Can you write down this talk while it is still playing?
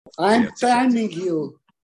I'm timing you.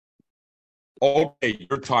 Okay,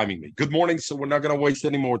 you're timing me. Good morning. So we're not going to waste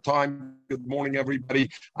any more time. Good morning, everybody.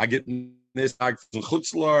 I get this back from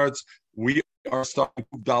Chutzlards. We are starting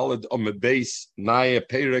Daled on the base, Naya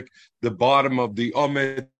Perik, the bottom of the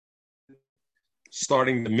Omid,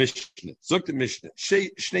 starting the Mishnah. Zuk the Mishnah.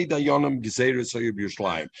 Shnei Dayanim Gezeres Hayub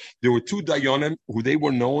Yerushalayim. There were two Dayanim who they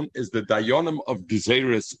were known as the Dayanim of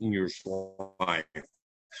Gezeres in Yerushalayim.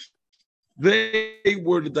 They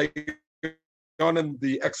were the Dayanim,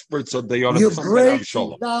 the experts of Dayanim. You break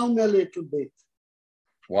it down a little bit.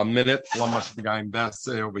 1 minute. One must be going best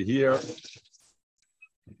over here.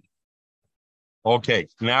 Okay,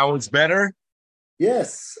 now it's better?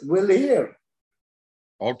 Yes, we'll hear.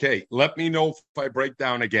 Okay, let me know if I break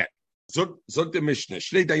down again. Zog the Mishnah.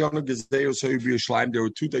 Shnei Dayanim Gezeres Hayub Yerushalayim. There were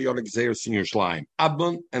two Dayanim Gezeres in Yerushalayim,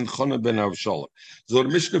 Abban and Chonan ben Avshalom. So the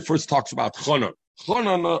Mishnah first talks about Chonan.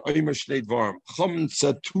 Chonan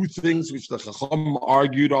said two things which the Chacham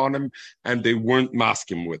argued on him, and they weren't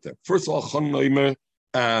masking with him. First of all, Chonan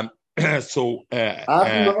that was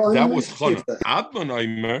Chonan. Abban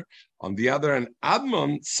Omer, on the other hand,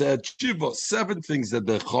 Admon said Shiva, 7 things that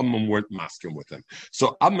the Chacham weren't masking with him.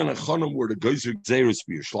 So Admon and Chonan were the Geyser Gezeres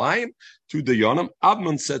B'Yerushalayim to the Yonim.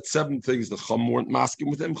 Admon said 7 things the Chacham weren't masking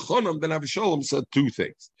with him. Chonan ben Avshalom said 2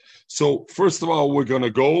 things. So first of all, we're going to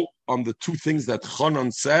go on the 2 things that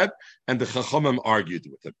Chonan said, and the Chachamim argued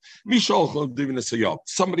with him.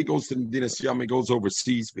 Somebody goes to the Medina Siyam, he goes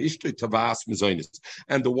overseas,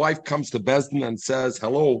 and the wife comes to Bezdin and says,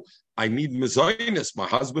 hello, I need mezainis. My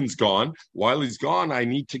husband's gone. While he's gone, I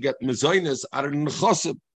need to get mezainis out of the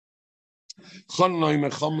nechasim.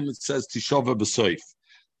 It says tishava b'soif.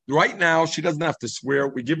 Right now, she doesn't have to swear.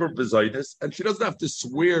 We give her mezainis, and she doesn't have to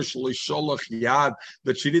swear shalach yad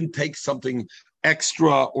that she didn't take something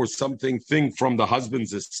extra or something from the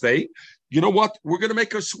husband's estate. You know what? We're going to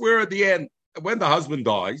make her swear at the end when the husband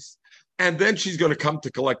dies. And then she's going to come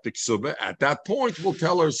to collect the ksuba. At that point, we'll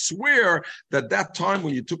tell her, swear that time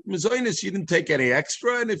when you took mezainis, you didn't take any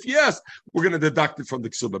extra. And if yes, we're going to deduct it from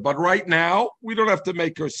the ksuba. But right now, we don't have to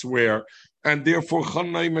make her swear. And therefore,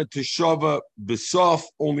 Chanaimer teshava b'sof,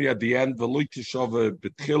 only at the end, v'loy teshava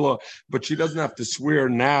b'tchila. But she doesn't have to swear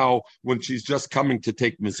now when she's just coming to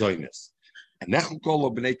take mezainis. And the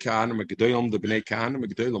Bnei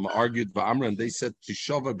Kahanim argued v'amra, and they said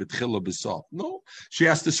tishava b'tchila b'sof. No, she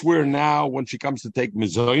has to swear now when she comes to take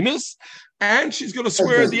mezainis, and she's going to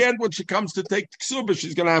swear at the end when she comes to take ksuba.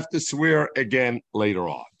 She's going to have to swear again later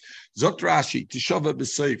on. Zot Rashi tishava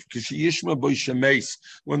b'seif k'sheyishma b'shemeis,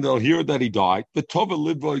 when they'll hear that he died. B'tova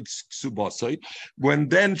livoi ksubasei, when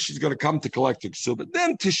then she's going to come to collect the ksuba.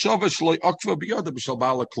 Then tishava shloi akva b'yada b'shal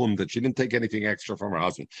ba'ala klum, that she didn't take anything extra from her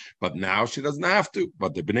husband. But now she doesn't have to.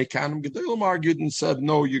 But the Bnei Kahanim Gedolim argued and said,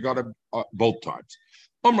 no, you got to both times.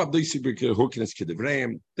 Rabbi Yosef ben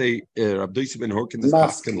Hurkin is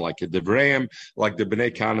asking like a Devrayim, like the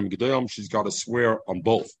Bnei Kahanim Gedolim. She's got to swear on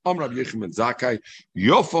both. Rabbi Yechim ben Zakkai,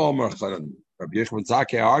 Yofa Rabbi Yechim ben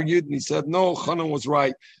Zakkai argued, and he said, no, Chanan was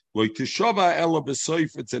right. Like Teshava Ela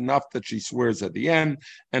B'Soif, it's enough that she swears at the end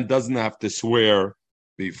and doesn't have to swear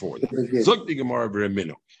before that. Zok the Gemara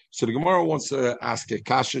v'Remino. So the Gemara wants to ask a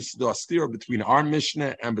kasha between our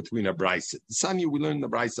Mishnah and between a Brisa. The Sanya, we learn the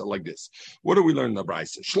Brisa like this. What do we learn in the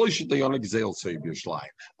Brisa? Shloisha Dayana Gezel Soyib Yerushalayim.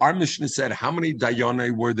 Our Mishnah said, how many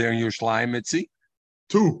Dayana were there in Yerushalayim, Mitzi?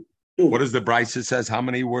 2. What does the Brisa says? How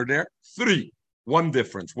many were there? 3. 1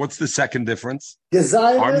 difference. What's the second difference?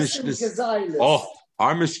 Our Mishnah,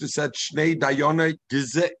 our Mishnah said, Shnei Dayana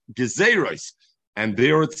Gezeros. And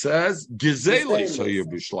there it says, Gezelei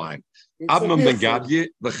Soyib Yerushalayim. Admon ben Gadye,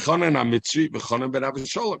 v'Chonan HaMitzri, v'Chonan ben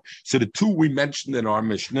Avshalom. So the 2 we mentioned in our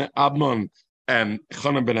Mishnah, Admon and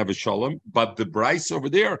Chonan ben Avshalom, but the Bryce over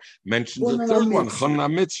there mentions the 3rd one, Chonan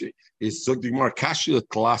HaMitzri. Is Zogdimar Kasha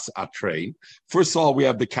class Atrain. First of all, we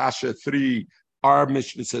have the Kasha 3. Our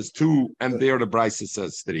Mishnah says 2, and there the Bryce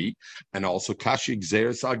says 3. And also Kasha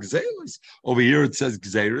Gzeres Gzelis. Over here it says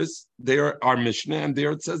Gzeres. There our Mishnah, and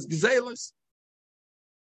there it says Gzelis.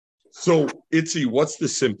 So, Itzi, what's the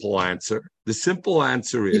simple answer? The simple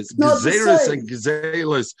answer is Gezeros and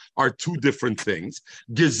Gezelos are 2 different things.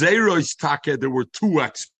 Gezeros Take, there were 2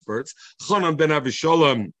 experts, Chonan ben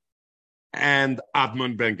Avshalom and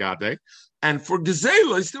Admon ben Gadye. And for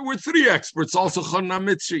Gezelos, there were 3 experts, also Chonan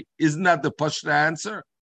HaMitzri. Isn't that the Pashta answer?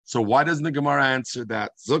 So why doesn't the Gemara answer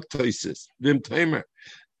that? Zok Tosis, Vim Tamer,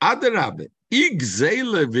 Adarabe, If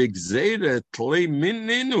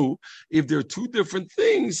there are two different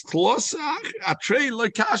things,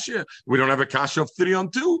 we don't have a kasha of 3 on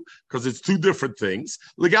 2 because it's two different things.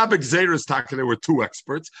 Legabe gzeres taka, there were 2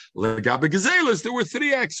 experts. Legabe gezelas, there were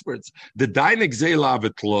 3 experts. The dain gzela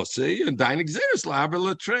have tlose and dain gzeres have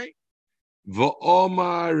latre.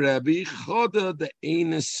 V'omar Rabbi Choda the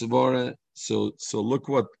Eines Svara. So look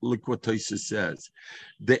what Tosfos says.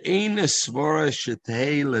 The Eines Svara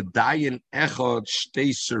shetei ledayin echad shtei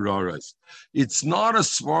sororas. It's not a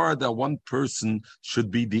svara that one person should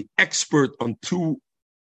be the expert on 2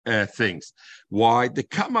 things. Why? The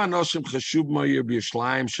Kamanoshim Chashub Mayir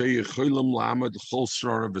B'Yishlayim Sheyichulim Lamed Chol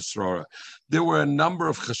Srara V'Srara. There were a number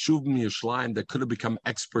of Chashub Yishlayim that could have become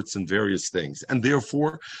experts in various things, and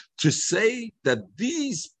therefore, to say that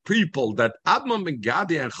these people, that Admon ben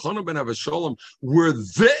Gadi and Chona ben Avasholem, were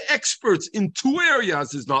the experts in 2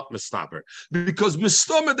 areas is not mistaber, because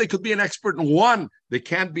mistama they could be an expert in 1, they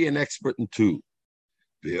can't be an expert in 2.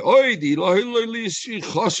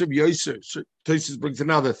 Tosfos brings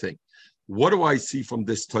another thing. What do I see from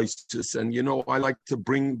this Tosfos? And I like to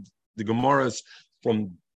bring the Gemaras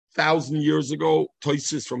from 1,000 years ago,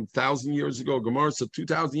 Tosfos from 1,000 years ago, Gemaras of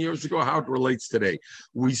 2,000 years ago, how it relates today.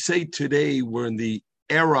 We say today we're in the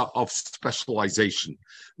era of specialization.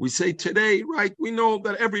 We say today, right, we know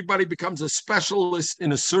that everybody becomes a specialist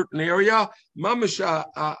in a certain area.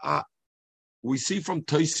 We see from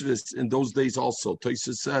Tosfos in those days also.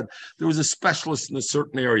 Tosfos said there was a specialist in a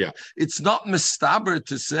certain area. It's not mistaber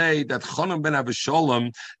to say that Chonon ben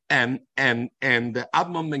Avasholem and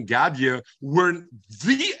Admon ben Gadya were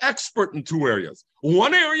the expert in 2 areas.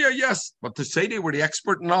 1 area, yes, but to say they were the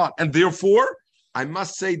expert, not. And therefore, I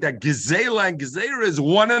must say that Gezela and Gezerah is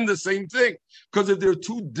one and the same thing. Because if they're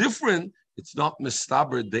 2 different, it's not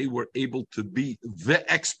mistaber they were able to be the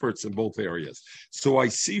experts in both areas. So I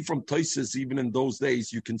see from Tosfos, even in those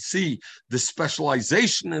days, you can see the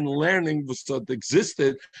specialization in learning that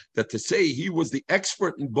existed, that to say he was the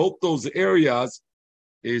expert in both those areas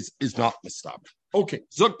is not mistaber. Okay,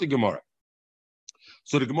 Zok the Gemara.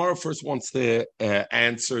 So the Gemara first wants to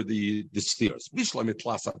answer the steers. Your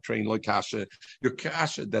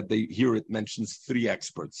kasha that they hear it mentions 3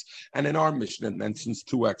 experts, and in our Mishnah it mentions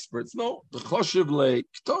 2 experts. No, the choshev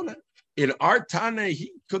lektona. In our Tana,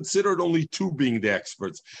 he considered only 2 being the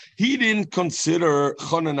experts. He didn't consider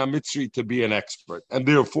Chonon HaMitzri to be an expert, and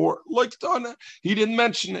therefore, like Tana, he didn't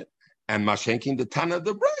mention it. And Mashenkin the Tana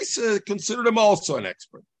the Brisa considered him also an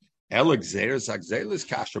expert.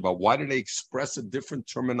 Kasha, but why do they express a different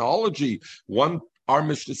terminology? Our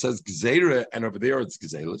Mishnah says Gzeira, and over there it's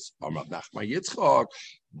Gzelis.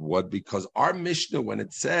 What? Because our Mishnah, when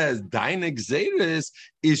it says Daina Gzeris,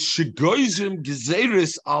 is Shegoizim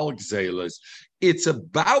Gzeris al Gzelis. It's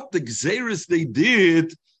about the Gzeris they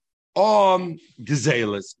did on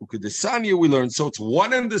Gezelis. Ukadesanya we learn, so it's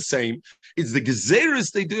one and the same. It's the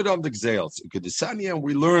Gezelis they did on the Gezelis. Ukadesanya, and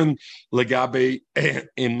we learn Legabe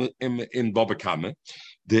in Baba Kama,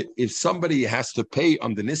 that if somebody has to pay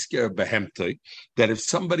on the Nisker Behemte, that if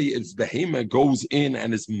somebody's Behema goes in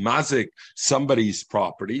and is mazik somebody's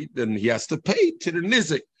property, then he has to pay to the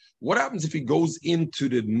Nizik. What happens if he goes into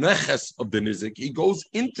the neches of the nizik? He goes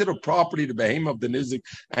into the property, the behem of the nizik,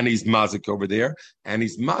 and he's mazik over there, and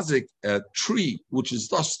he's mazik a tree, which is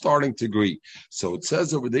just starting to grow. So it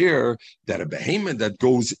says over there that a behemoth that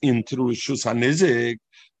goes into the rishus hanizik,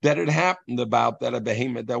 that it happened about that a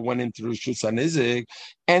behemoth that went into the rishus hanizik,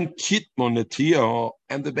 and kitmonetio,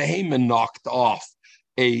 and the behemoth knocked off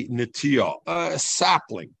a netiyah, a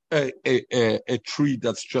sapling, a tree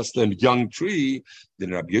that's just a young tree.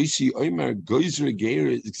 Then Rabbi Yossi Omer Goyzer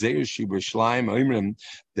Gzeres Shibashleim Omer,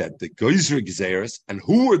 that the Goyzer Gzeres, and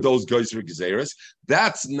who are those Goyzer Gzeres?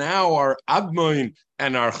 That's now our Admoin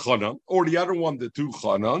and our Chanan, or the other one, the 2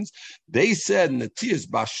 Chanans. They said Netiyas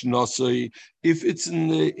Bashnosoi, if it's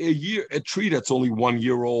in a tree that's only 1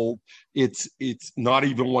 year old, it's not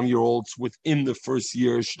even 1 year old, it's within the first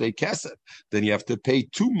year Shtei Kesef, then you have to pay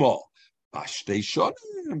 2 more.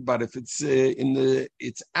 But if it's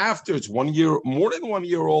it's after, it's 1 year, more than 1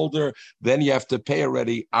 year older, then you have to pay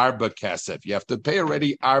already Arba Kesef. You have to pay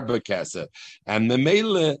already Arba Kesef. And the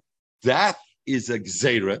Mele, that is a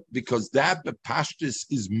Gzeira, because that Bepashtis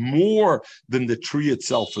is more than the tree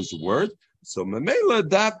itself is worth. So Memela,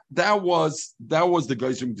 that was the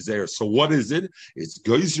Geyser Gzeira. So what is it? It's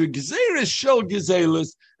Geyser Gzeira Shel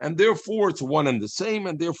Gezelis, and therefore it's one and the same,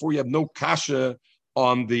 and therefore you have no kasha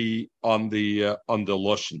on the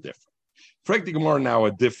Loshen different. Frank the Gemara now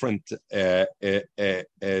a different.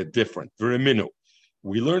 Veriminu.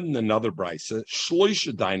 We learned in another brisa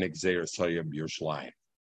Shloisha Daina Gzeira Sayam Yerushalayim.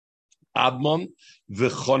 Admon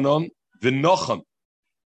v'Chonon V'nochem,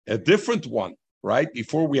 a different one, right?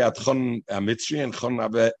 Before we had Chon Mitzri and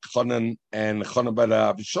Chonan and Chonan Bar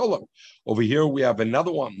Avshalom. Over here we have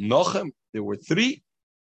another one, Nochem. There were three.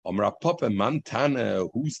 Amra Papa Man Tana,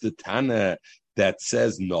 who's the Tana that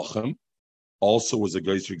says Nochem? Also was a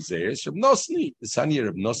Geyser Gzeres. Reb Nosni, the Sanya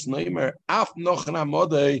Reb Nosneimer, Af Nochem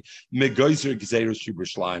Amodei, Me Geyser Gzeres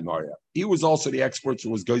Shibashleim Arya. He was also the expert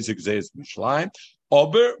who was Geyser Gzeres Bashleim.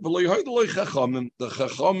 Aber the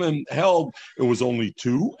Chachamim held it was only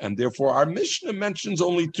two, and therefore our Mishnah mentions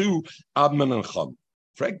only two, Adman and Cham.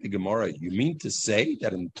 Frank the Gemara, you mean to say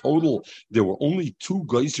that in total there were only two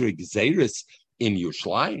Geyser Gzeres in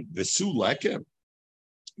Yerushalayim? Vesu Lekem.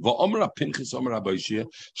 V'omra Pinchas Omra Abayshia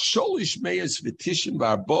Sholish Meyas V'Tishim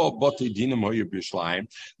V'Arba Bati Dinim Hoyer B'Yerushalayim.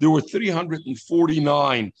 There were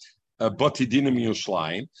 349 Bati Dinim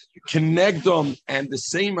Yerushalayim. Connect them, and the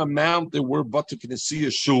same amount there were Bati Knessia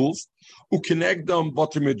Shuls. Who connect them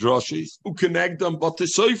Bati Midrashis. Who connect them Bati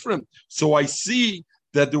Seifrim. So I see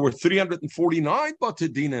that there were 349 Bati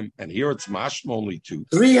Dinim, and here it's mashma only two.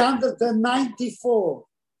 394.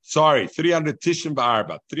 Sorry, 300 Tishim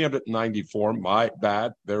Ba'arba, 394, my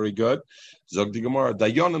bad, very good. Zog the Gemara,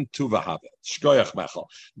 Dayonim Tuva Habet, Shkoyach Mechel,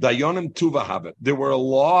 Dayonim Tuva Habet. There were a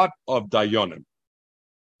lot of Dayonim.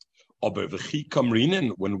 Aber v'chi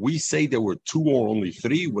kamrinen, when we say there were two or only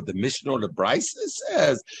three, what the Mishnah or the Brisa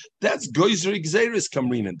says, that's Geyser Gzeres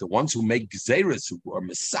kamrinen, the ones who make Gzeres, who are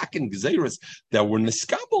Mesakin Gzeres, that were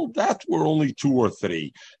Neskabel, that were only two or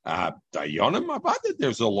three. Dayonim, about it,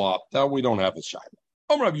 there's a lot, that we don't have a shayla.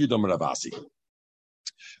 Rav Yudam Ravasi.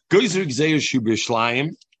 Geyser Gzeres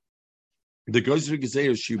Shibashleim, the Geyser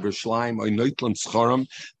Gzeres Shibashleim, Oinoitlam Scharam,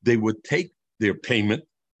 they would take their payment,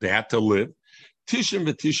 they had to live. Tishim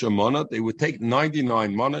v'tisha mana, they would take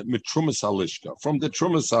 99 mana mit Trumas Halishka, from the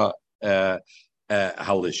Trumas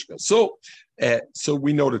Halishka. So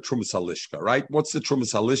we know the Trumas Halishka, right? What's the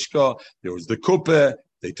Trumas Halishka? There was the Kuppah.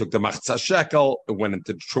 They took the Machzah Shekel, it went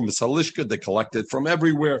into the Trumas Halishka, they collected from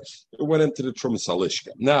everywhere, it went into the Trumas Halishka.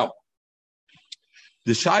 Now,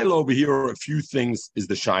 the Shaila over here, a few things is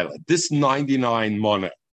the Shaila. This 99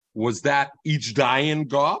 mana, was that each Dayan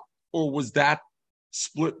got, or was that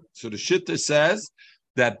split? So the Shitta says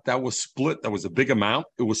that was split, that was a big amount,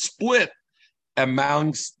 it was split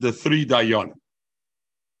amongst the three Dayanim.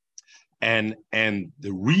 And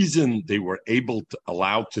the reason they were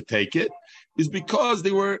allowed to take it is because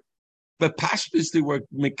they were bepashtis, they were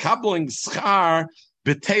mekabling schar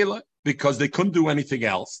betela, because they couldn't do anything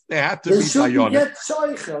else. They had to be dayanim. Get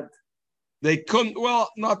shoichet. They couldn't.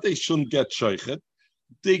 Well, not they shouldn't get shoichet.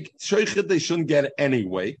 They shouldn't get it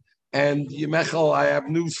anyway. And Yemechel, I have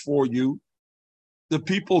news for you. The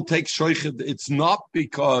people take shoichet. It's not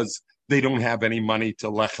because they don't have any money to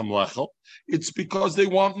lechem lechel. It's because they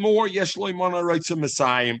want more. Yesh lo imana reitza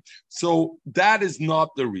Messiah. So that is not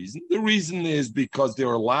the reason. The reason is because they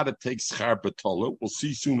are allowed to take schar betola. We'll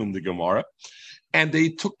see soon in the Gemara. And they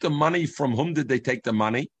took the money from whom did they take the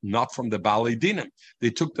money? Not from the Baalei Dinim. They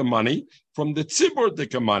took the money from the Tzibur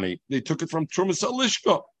Dika money. They took it from Trumas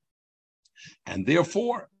Halishka. And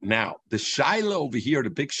therefore, now, the Shaila over here, the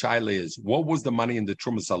big Shaila is, what was the money in the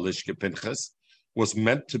Trumas Halishka Pinchas? Was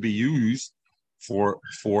meant to be used for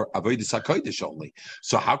Avodas HaKodesh only.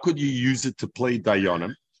 So how could you use it to play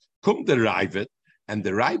Dayanim? Come the Ravid, and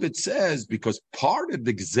the Ravid says, because part of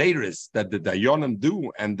the Gzeres that the Dayanim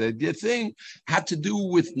do, and the thing had to do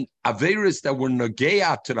with Averis that were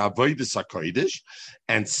Nogea to the Avodas HaKodesh,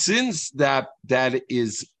 and since that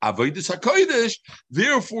is Avodas HaKodesh,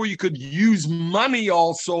 therefore you could use money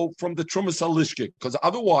also from the Trumas Halishka, because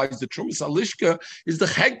otherwise the Trumas Halishka is the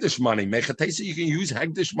Hegdish money. Mechatesa, you can use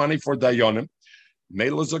Hegdish money for Dayanim.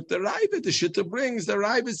 Melazuk the Ravid, the Shitta brings, the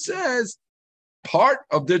Ravid says, part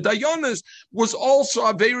of the Dayanis was also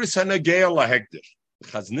Averis and Nogea LaHegdish.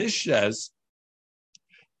 Chazon Ish says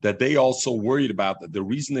that they also worried about that. The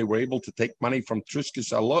reason they were able to take money from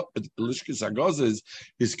Lishkis Agozes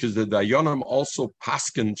is because the Dayanim also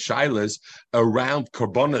paskin shilas around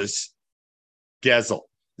Karbonis Gezel.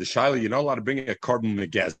 The Shaila, you're not allowed to bring a carbon in the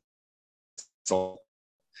Gezel.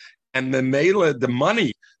 And the Mela, the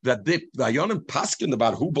money that the Dayanim paskin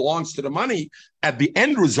about who belongs to the money, at the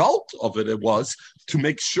end result of it was to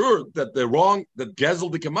make sure that that Gezel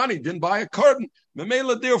Dika money didn't buy a carbon. The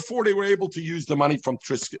Mela, therefore, they were able to use the money from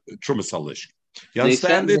Trumas Halishka. You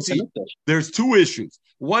understand? There's two issues.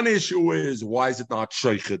 One issue is why is it not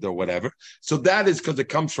sheikhid or whatever? So that is because it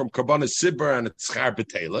comes from Karban Sibber and it's Char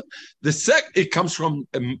B'Teila. It comes from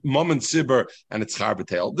Mom and Sibber and it's Char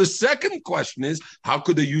B'Teila. The second question is how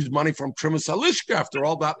could they use money from Trimas Halishka after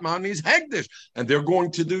all that money is Hegdish and they're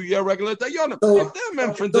going to do regular Dayanim of them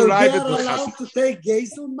and for the They are allowed to take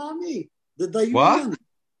Gezel money. The Dayanim. What?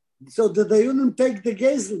 So the Dayunim take the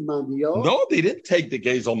Gezel money, yo? No, they didn't take the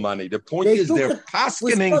Gezel money. The point is they're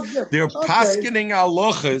paskening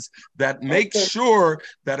halachas that make sure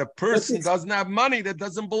that a person doesn't have money that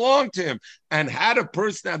doesn't belong to him. And had a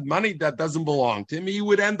person had money that doesn't belong to him, he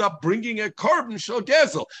would end up bringing a carbon shel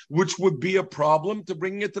Gezel, which would be a problem to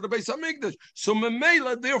bring it to the Beis HaMikdash. So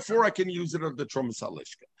Memela, therefore, I can use it of the Trumas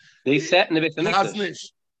Halishka. They sat in the Beis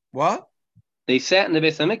HaMikdash. What? They sat in the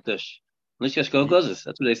Beis HaMikdash. That's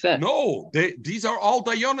what they said. No, these are all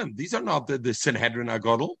Dayanim. These are not the Sanhedrin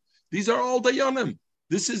Agadol. These are all Dayanim.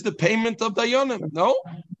 This is the payment of Dayanim. No?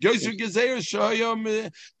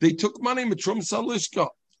 They took money with Trum Salishka.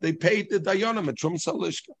 They paid the Dayanim with Trum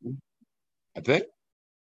Salishka. I think.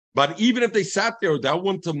 But even if they sat there, that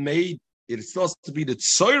wouldn't have made it supposed to be the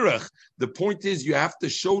Tzoyrech. The point is you have to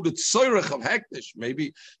show the Tzoyrech of Hektish.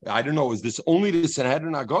 Maybe, I don't know, is this only the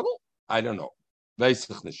Sanhedrin Agadol? I don't know.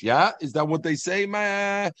 Yeah, is that what they say,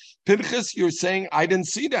 Pinchas? You're saying I didn't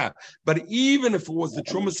see that. But even if it was the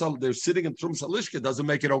Trumas, they're sitting in Trumas Halishka, doesn't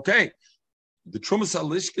make it okay. The Trumas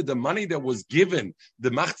Halishka, the money that was given,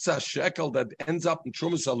 the Machzah shekel that ends up in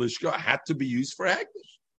Trumas Halishka had to be used for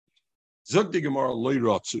Hektish. Zog the Gemara loy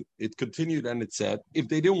ratzu. It continued and it said, if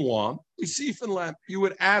they didn't want, you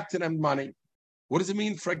would add to them money. What does it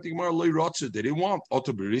mean? They didn't want.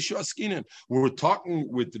 We're talking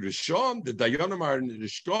with Rishon, the Dayanim are in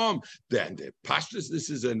Rishon, then the Pashtus, this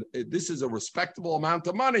is a respectable amount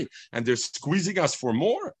of money, and they're squeezing us for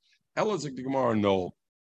more. Elazar the Gemara, no.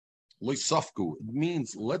 It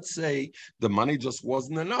means, let's say the money just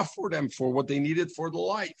wasn't enough for them for what they needed for the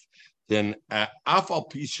life. Then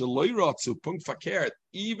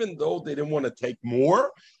even though they didn't want to take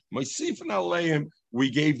more,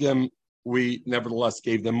 we nevertheless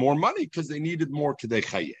gave them more money because they needed more Kedei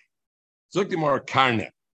Chayei. Zogdimar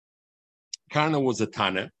Karna. Karna was a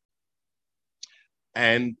Tana.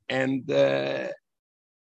 And they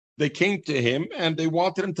came to him and they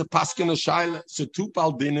wanted him to paskin a shaila. So two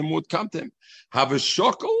Baldinim would come to him. Have a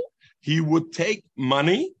shokel, he would take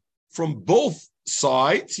money from both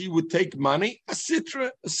sides. He would take money, a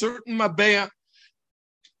sitra, a certain mabeya,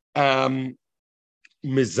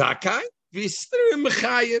 mizakai, he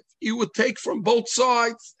would take from both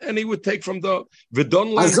sides, and he would take from the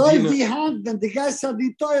Vidon.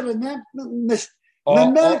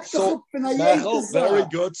 Very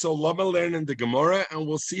good. So Lama learn in the Gemara, and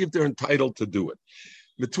we'll see if they're entitled to do it.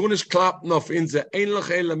 Metunish klappen auf inze ähnlich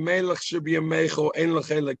ele melech shibi mecho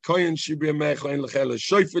ähnlich ele koyen shibi mecho ähnlich ele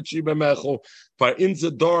shoifet shibi mecho par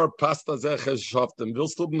inze dor pasta zeche schaften.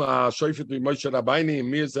 Willst du na shoifet wie Moshe Rabbeinu in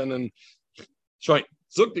mir seinen schoi.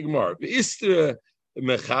 Zog die Gemara, wie ist der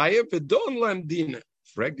Mechaye v'don lem dine?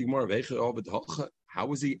 Frag die Gemara, how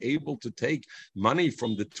was he able to take money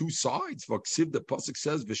from the two sides? Vaksiv, the pasuk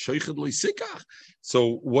says, v'shoiched loisikach.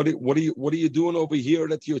 So what are you doing over here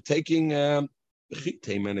that you're taking? And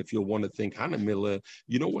if you want to think,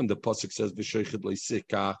 you know when the pasuk says v'shoiched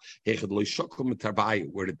loisikach, hechad loishokum etarbayu,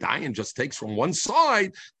 where the dayan just takes from one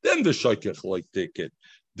side, then the shoikach like take it.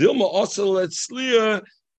 Dilma also let's clear.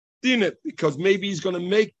 Din it, because maybe he's going to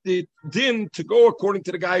make the din to go according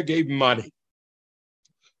to the guy who gave money.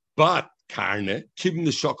 But Karne, kibn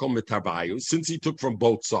the shakel mitarbayu, since he took from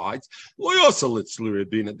both sides,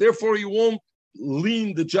 therefore he won't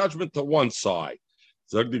lean the judgment to one side.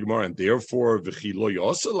 And therefore,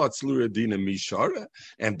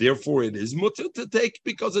 and therefore it is mutter to take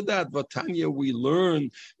because of that. Vatanya, we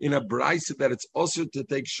learn in a brayse that it's also to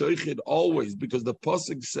take sheikhid always because the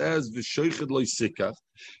pasuk says v'sheikhid loisikach.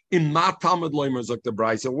 In ma talmud loimer zok the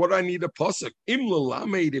brayse. What I need a pasuk im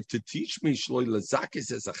lelamed if to teach me shloi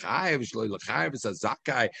lezakis as a chayev shloi lechayev as a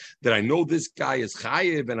zakai that I know this guy is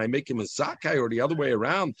chayev and I make him a zakai or the other way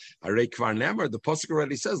around. Arei kvar nemer. The pasuk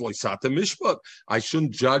already says loisata mishpat. I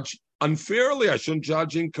shouldn't judge unfairly. I shouldn't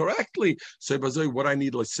judge incorrectly. So what I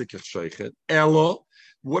need lesikach sheikhet. Elo.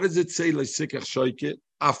 What does it say lesikach sheikhet?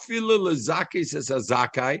 Afila lezakis as a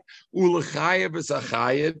zakai, ulechayev as a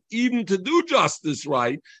chayev. Even to do justice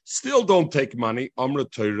right, still don't take money. Amra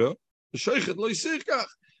Torah, sheikhet lesikach.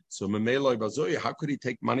 So Memeloi Bazoy, how could he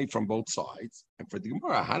take money from both sides? And for the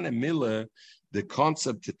Gemara, Hana Miller, the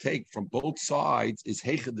concept to take from both sides is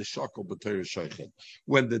Heched the Shakel B'Torah Sheichet.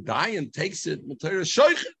 When the Dayan takes it, B'Torah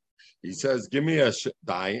Sheichet. He says, "Give me a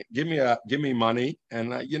give me money,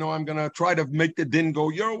 and I'm going to try to make the din go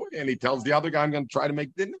your way." And he tells the other guy, "I'm going to try to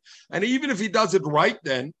make din." And even if he does it right,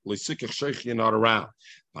 then you're not around.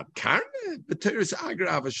 But Karna, b'teres agra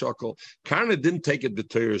avashakol. Karna didn't take it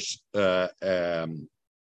b'teres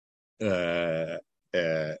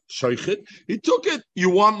shoichet. He took it. You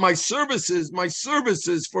want my services? My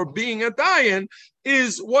services for being a dayan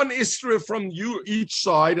is one istra from you each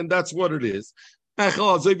side, and that's what it is.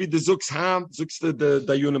 We'll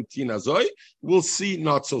see,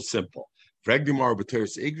 not so simple. Even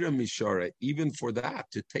for that,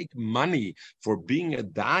 to take money for being a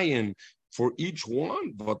dayan for each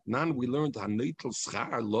one, but none we learned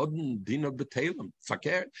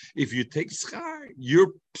if you take schar,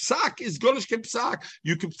 your psak is gonish psak.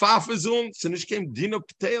 You can fafazun, sinish came dina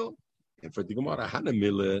betelim. And for the Gemara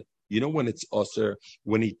Hanamila, when it's usher,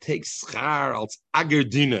 when he takes schar als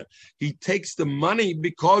agerdina, he takes the money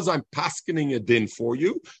because I'm paskening a din for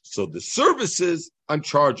you. So the services I'm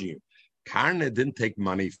charging you. Karna didn't take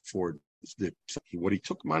money for what he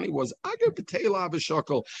took money was ager betela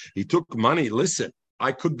b'shakol. He took money. Listen,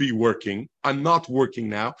 I could be working. I'm not working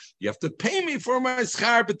now. You have to pay me for my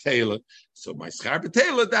schar betela. So my schar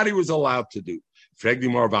betela that he was allowed to do. Frag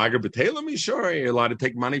more of ager betela, me sure you're allowed to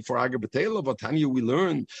take money for ager betela. But Tanya, we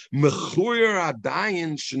learned mechuyer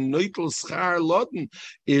adayin shenoitel schar loden.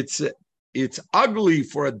 It's ugly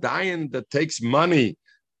for a dayan that takes money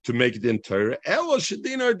to make it in Torah. Elo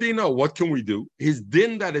shedina dino. What can we do? His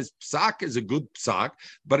din that is psak is a good psak,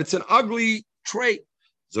 but it's an ugly trait.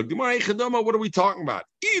 So what are we talking about?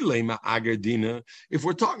 If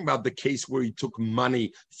we're talking about the case where he took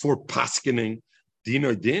money for paskening,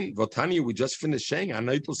 Dino din, Vatani, we just finished saying,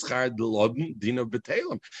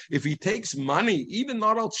 if he takes money, even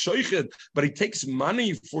not al shoichet, but he takes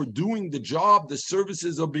money for doing the job, the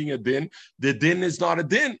services of being a din, the din is not a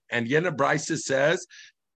din. And Yena Brisa says,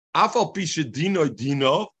 Afal pisha dino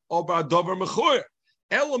dino, oba dover mechoyer.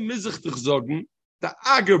 Ela mizach tichzogen, the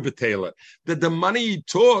ager betela, that the money he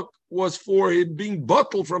took was for it being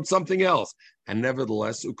bottled from something else. And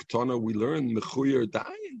nevertheless, uktana, we learn mechuyer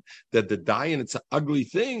dayan, that the dayan, it's an ugly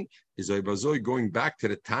thing. Is going back to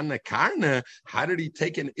the Tana Karna, how did he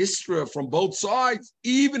take an istra from both sides?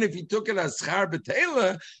 Even if he took it as schar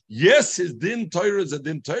betela, yes, his din Torah is a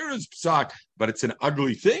din Torah's psak, but it's an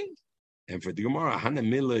ugly thing. And for the Gemara,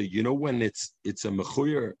 Hanamila, when it's a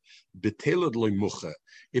mechuyer betela loy mucha,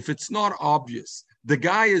 if it's not obvious, the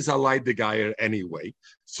guy is allied the guy anyway.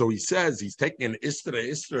 So he says he's taking an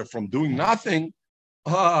istra from doing nothing.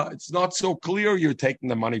 It's not so clear you're taking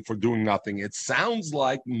the money for doing nothing. It sounds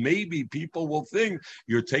like maybe people will think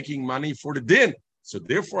you're taking money for the din. So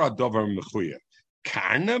therefore, adover mechuyer.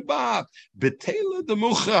 Karnaba, betela the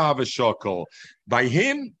mucha avashakol. By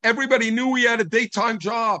him, everybody knew he had a daytime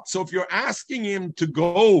job. So if you're asking him to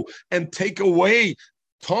go and take away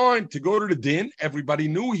time to go to the din, everybody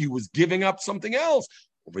knew he was giving up something else.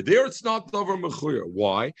 Over there, it's not over mechuyer.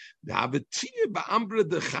 Why?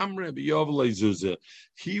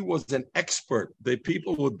 He was an expert. The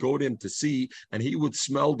people would go to him to see, and he would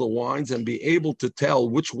smell the wines and be able to tell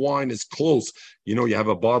which wine is close. You have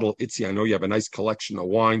a bottle, Itzi, I know you have a nice collection of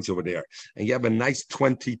wines over there, and you have a nice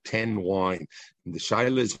 2010 wine. And the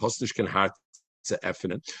shaila is hosnishken hart.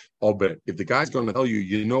 But if the guy's going to tell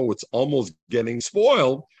you, it's almost getting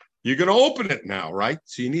spoiled, you're going to open it now, right?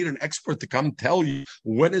 So you need an expert to come tell you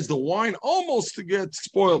when is the wine almost to get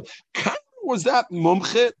spoiled. Was that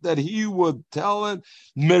mumche that he would tell it?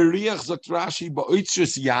 Meriach zok Rashi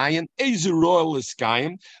ba'oitzris yayin ezeroil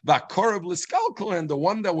liskayim va'korav liskalkal, and the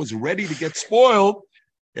one that was ready to get spoiled.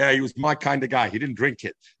 Yeah, he was my kind of guy. He didn't drink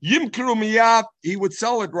it. Yimkru miyad, he would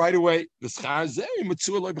sell it right away. And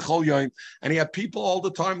he had people all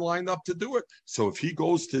the time lined up to do it. So if he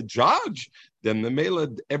goes to judge, then the mela,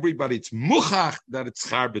 everybody, it's muchach that it's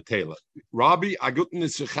schar betela. Rabbi, agutin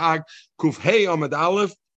is shechag, kufhei amad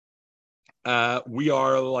aleph. We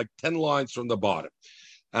are like 10 lines from the bottom.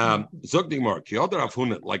 Zogding more,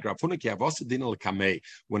 like Rav Huna,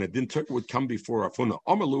 when a din Turkey would come before Rav Huna,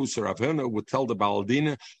 Omalus or Rav Huna would tell the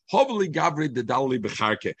Baladina, Hobli Gavri the Dali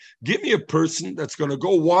Becharke, give me a person that's going to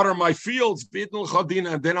go water my fields,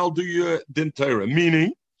 and then I'll do you din Torah.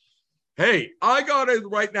 Meaning, hey, I got to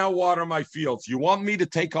right now water my fields. You want me to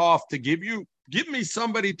take off to give you? Give me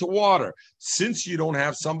somebody to water. Since you don't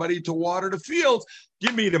have somebody to water the fields,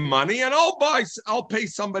 give me the money and I'll pay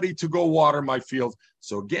somebody to go water my fields.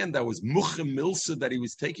 So again, that was Muchem Milsa that he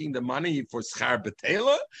was taking the money for Schar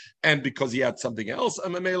Betela, and because he had something else,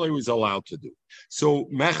 and Mamela he was allowed to do. So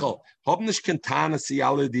Mechel, Hobnish Kentana si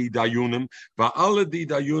alle di dayunim, but alle di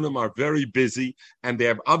dayunim are very busy and they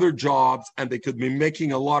have other jobs and they could be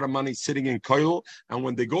making a lot of money sitting in Koil. And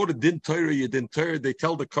when they go to Din Torah, they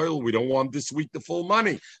tell the Koil, we don't want this week the full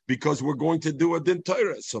money because we're going to do a Din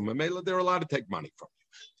Torah. So Mamela, they're allowed to take money from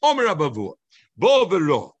you. Omer Abavur.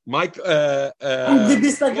 Mike,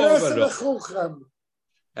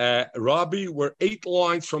 Rabbi, we're 8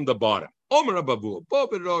 lines from the bottom.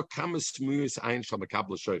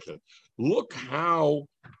 Look how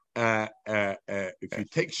if you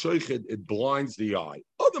take shochet, it blinds the eye.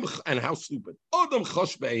 And how stupid.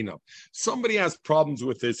 Somebody has problems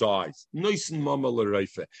with his eyes.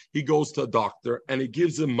 He goes to a doctor and he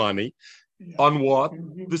gives him money. On what?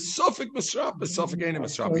 The Suffolk Misrap, the Suffolk Ain't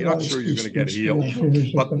Misrap. You're not sure you're going to get healed.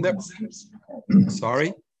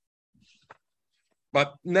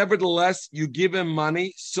 But nevertheless, you give him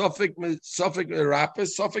money, Suffolk Misrap,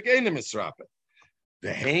 Suffolk Ain't Misrap.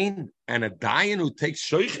 The Hain and a Dayan who takes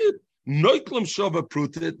Shochet, Noiklam Shova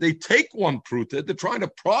Pruta, they take one Pruta, they're trying to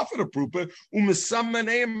profit a Pruta,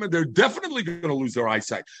 they're definitely going to lose their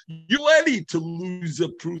eyesight. You're ready to lose a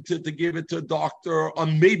Pruta to give it to a doctor, or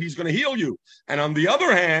maybe he's going to heal you. And on the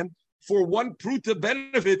other hand, for one Pruta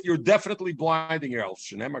benefit, you're definitely blinding your else.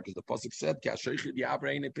 Because the Pasuk said,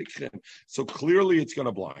 so clearly it's going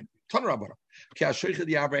to blind.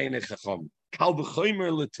 Kal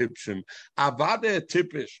v'chomer letipshim, avade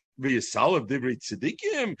tipish v'yisalav divrei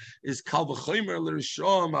tzedikim is kal v'chomer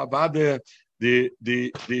l'rishom avade the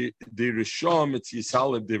rishom it's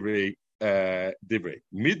yisalav divrei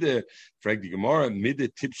mide frag the Gemara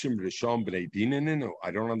mide tipshim rishom b'nei dinin.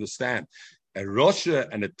 I don't understand. A Rosha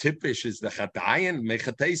and a Tipish is the Chadayan,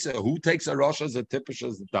 Mechatesa. Who takes a Rosha as a Tipish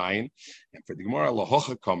as the Dayan? And for the Gemara,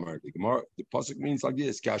 Lahocha Kamer, the Pasuk means like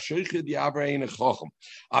this: Kashoiched Yavrein Chochem.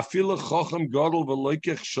 Afil Chochem Gadol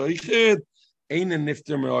v'Loikech Shoiched. Ein a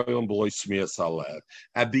Nifter Me'oyom B'Loi Smias Halev.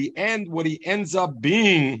 At the end, what he ends up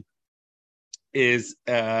being is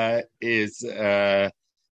this?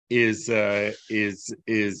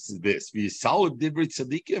 We solid divrei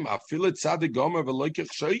tzadikim. Afilet tzadik gomer v'loikech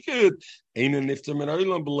shoichet. Ein nifter min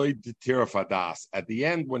olam b'loy tirafadas. At the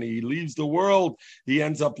end, when he leaves the world, he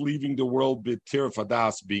ends up leaving the world with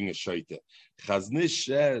tirafadas, being a shoichet. Chaznish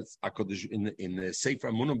says in the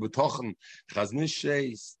Sefer Amunah B'tochen. Chaznish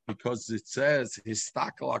says because it says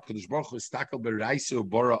histakel Hakadosh Baruch Hu histakel b'raisa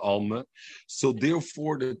bara alma. So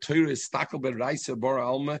therefore, the Torah is histakel b'raisa bara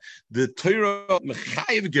alma. The Torah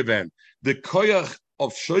mechayev given the koyach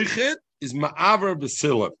of shoichet is ma'aver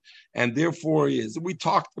b'silav. And therefore, we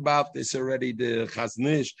talked about this already. The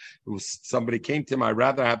Chaznish, somebody came to him, I'd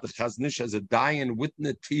rather have the Chaznish as a dayan with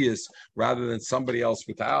Netias rather than somebody else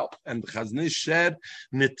without. And the Chaznish said,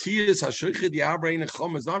 Netias, Hashoichet Yavrein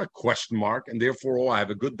Echom is not a question mark, and therefore, I have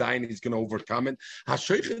a good dayan, he's going to overcome it.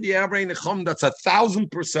 Hashoichet Yavrein Echom, that's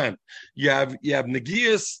 1,000%. You have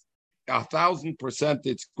Negias, 1,000%.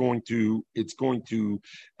 It's going to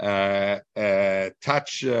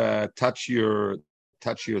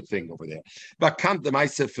touch your thing over there. But Kant the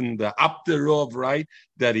Meisef and the Abderov, right?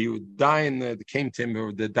 That he would die and came to him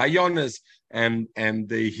the Dayonas and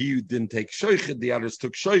he didn't take Shoichet, the others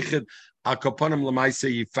took Shoichet. Akaponim Lamaisa,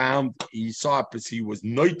 he saw it because he was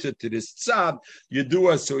noted to this tzad,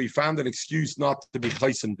 Yedua, so he found an excuse not to be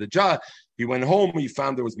chaysim the jah. He went home, he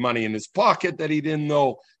found there was money in his pocket that he didn't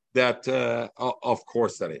know that, of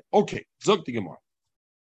course, that is. Okay, Zog the Gemara.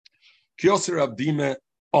 Kioser Abdime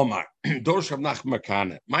Omar, Dorsh of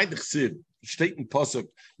Nachmakane, Meidich Sid, steht in Posuk,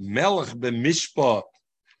 Melech b'mishpat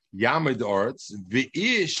Yamid Orts,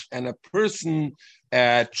 V'ish, and a person,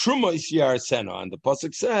 Truma is Yarsena. And the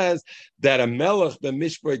Posuk says that a Melech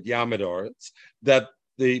b'mishpat Yamid Orts, that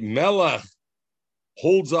the Melech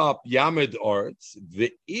holds up Yamid Orts,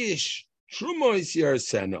 V'ish, Truma is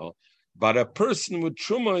Yarsena, but a person with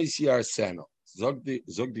Truma is Yarsena. Zog the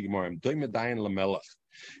Gemara, Doime Dayan LaMelech.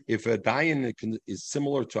 If a dayan is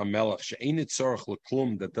similar to a melech,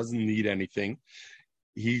 that doesn't need anything,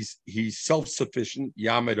 he's self-sufficient,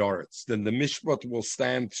 yamid aretz, then the mishpat will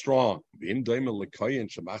stand strong.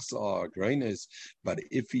 But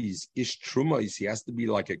if he's ish truma, he has to be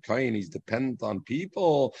like a kayin, he's dependent on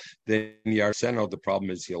people, then yarseno, the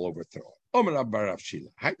problem is he'll overthrow. A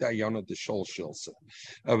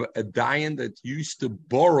dayan that used to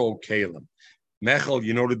borrow kalim. Mechel,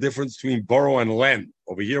 you know the difference between borrow and lend.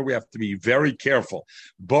 Over here, we have to be very careful.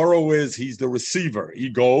 Borrow is, he's the receiver. He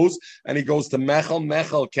goes to Mechel.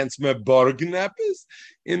 Mechel, kennst me borgen etwas?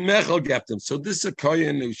 In Mechel, get them. So this is a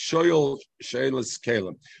kohen who shoyel shelis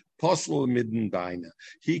kalim. Apostle midden daina.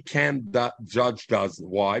 He can't judge doesn't.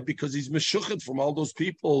 Why? Because he's meshuchet from all those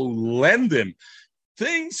people who lend him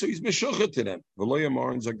things, so he's meshuchet to them.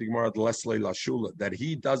 That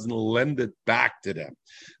he doesn't lend it back to them.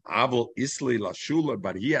 Avol isli lashula,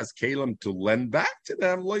 but he has kalim to lend back to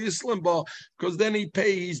them. Lo yislim ba, because then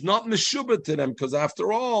he's not meshubet to them, because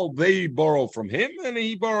after all, they borrow from him and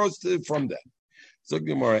he borrows from them. Zog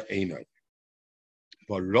the Gemara einay.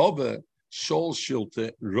 But Rava Shol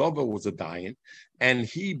Shilte, Rava was a dayan, and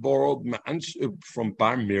he borrowed from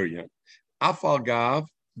Bar Miriam. Afal gav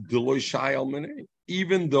deloy shayal menei.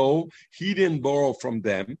 Even though he didn't borrow from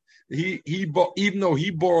them, even though he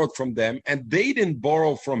borrowed from them and they didn't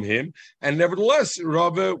borrow from him, and nevertheless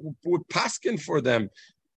Rava would paskin for them.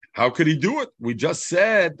 How could he do it? We just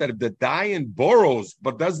said that if the dayan borrows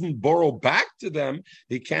but doesn't borrow back to them,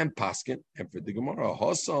 he can't paskin. And for the Gemara,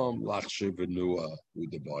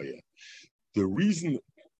 the reason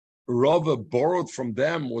Rava borrowed from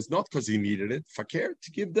them was not because he needed it, fakir,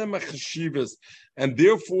 to give them a cheshivas, and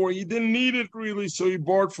therefore he didn't need it really, so he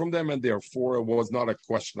borrowed from them, and therefore it was not a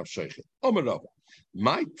question of sheikhet. Omer Rava,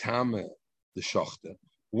 my tame the shachta.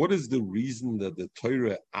 What is the reason that the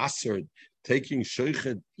Torah assered taking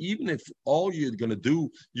sheikhet, even if all you're going to do,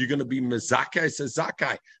 you're going to be mezakai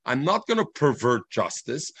sezakai? I'm not going to pervert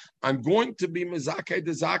justice. I'm going to be mezakai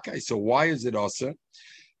de zakai. So why is it asser?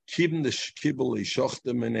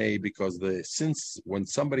 Because since when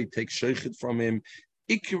somebody takes sheikhet from him,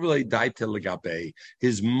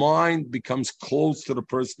 his mind becomes close to the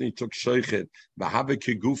person he took sheikhet,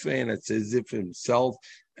 and it's as if himself.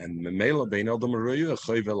 And a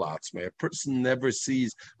person never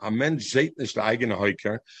sees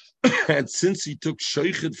and since he took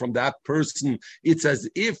sheikhet from that person, it's as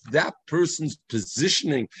if that person's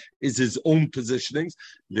positioning is his own positionings.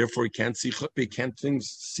 Therefore, he can't see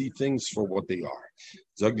things for what they are.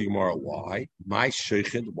 Zog the Gemara, why? My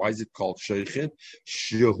sheikhet. Why is it called sheikhet?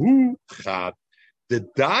 Shehu chad. The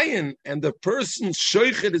dayan and the person's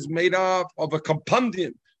sheikhet is made up of a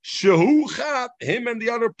compendium. Shehucha, him and the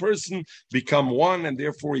other person become one, and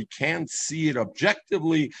therefore he can't see it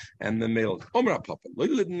objectively. And the male,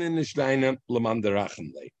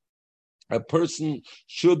 a person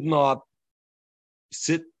should not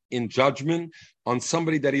sit in judgment on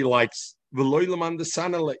somebody that he likes, and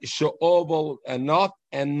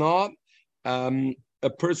not a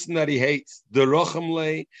person that he hates.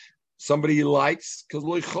 The somebody he likes,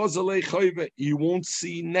 because you won't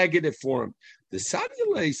see negative for him. The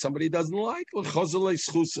sadule, somebody doesn't like,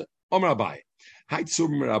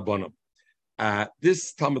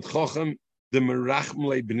 this Talmud Chochem, the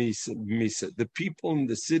Merachmle B'Misa, the people in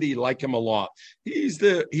the city like him a lot.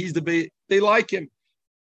 They like him.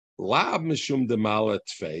 Lab Mishum de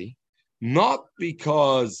Malatfei, not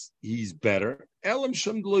because he's better. It's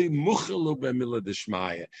not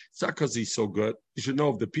because he's so good. You should know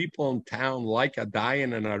if the people in town like a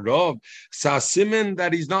dayan and a rov, sasimin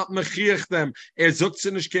that he's not mechiach them. A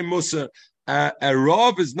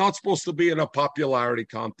rov is not supposed to be in a popularity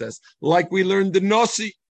contest, like we learned the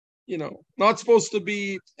Nossi. Not supposed to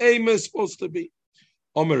be. Aim is supposed to be.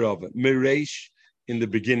 Omerov Miresh. In the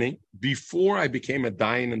beginning, before I became a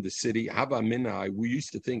dayan in the city, we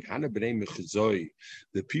used to think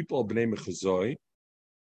the people of Bnei Mechazoi,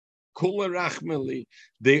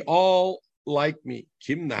 they all like me.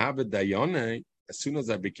 As soon as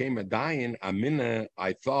I became a dayan,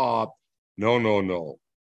 I thought, no.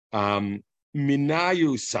 Minayu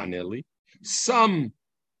saneli,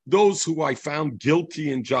 those who I found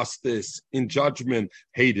guilty in justice, in judgment,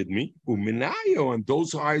 hated me. Uminayo, and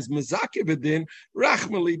those who I was mezakevedin,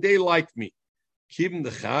 rachmali, they liked me. Kivim the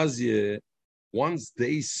Chazye, once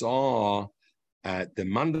they saw the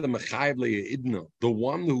manda mechayev le'idna, the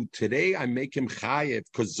one who today I make him chayev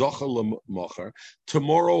because zochel mocher,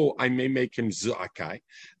 tomorrow I may make him zakai.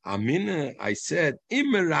 Amina, I said,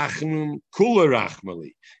 imerachmum kula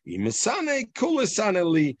rachmali, imesane kula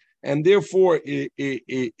saneli. And therefore,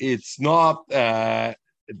 it's not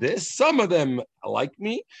this. Some of them like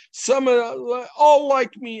me, some all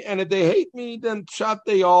like me, and if they hate me, then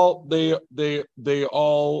they all didn't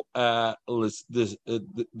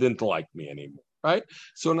like me anymore, right?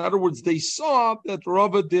 So in other words, they saw that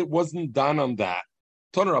Rava wasn't done on that.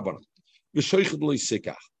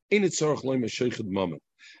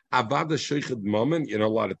 Avada sheichad moment, you're not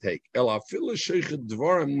allowed to take. Elafila sheichad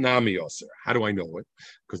dvarim nami oser. How do I know it?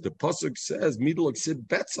 Because the pasuk says, "Midlok sid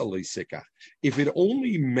betzalei sikach." If it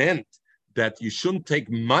only meant that you shouldn't take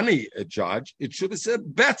money, a judge, it should have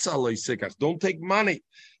said betzalei sikach. Don't take money.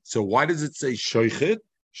 So why does it say sheichad?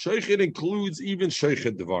 Sheichad includes even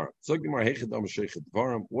sheichad dvarim.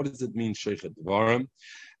 What does it mean sheichad dvarim?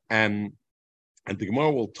 And the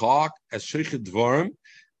Gemara will talk as Sheikh Dvarim,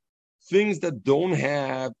 things that don't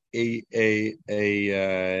have a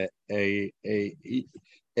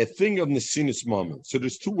thing of Nesinus moment. So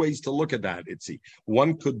there's two ways to look at that, Itzi.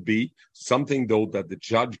 One could be something, though, that the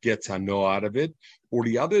judge gets a no out of it, or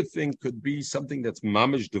the other thing could be something that's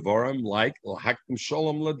mamish devarim, like l'haktim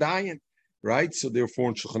shalom l'dayin, right? So therefore,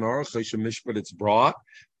 in Shulchan Aruch, Choshen Mishpat, it's brought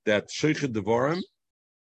that sheikh devarim,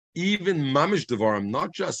 even mamish devarim,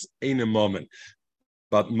 not just in a moment,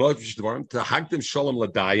 but mamish devarim, to haktim shalom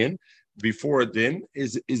l'dayin, before a din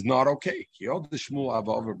is not okay. Shmuel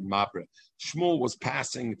was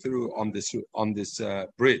passing through on this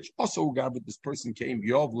bridge. Also, this person came.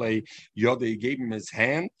 Yovle Yode gave him his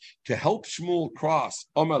hand to help Shmuel cross.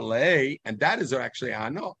 Omalei, and that is actually I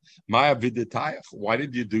know. Maya viditayach. Why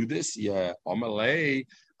did you do this? Yeah, Omalei.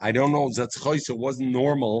 I don't know. It wasn't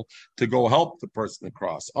normal to go help the person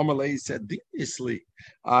across. Amalei said, "Dinishly,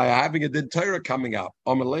 having a din Torah coming up.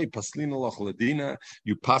 Amalei paslina loch ladina.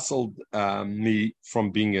 You puzzled me from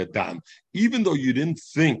being a dam, even though you didn't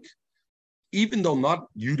think." Even though not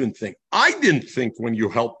you didn't think, I didn't think when you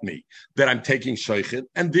helped me that I'm taking shaykhid,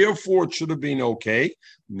 and therefore it should have been okay.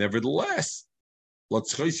 Nevertheless,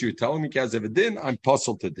 let's face you're telling me because of a din, I'm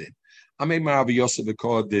puzzled to din. I made my Rabbi Yosef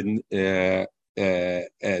didn't.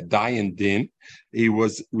 Dayan din. He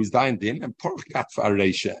was Dayan din, and Porch got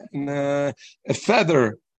faresha, and a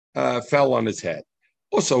feather fell on his head.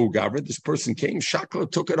 Also, Gavra, this person came,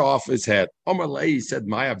 Shakla took it off his head. Omalei, he said,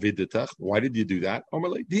 Maya viditach. Why did you do that?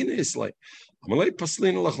 Omalei, Dina Islay. Omalei,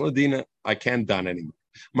 Paslina Lachladina. I can't done anymore.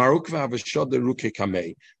 Marukva Vashod Ruke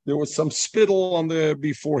Kamei. There was some spittle on the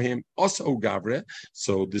before him. Also, Gavra.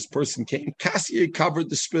 So this person came. Cassie covered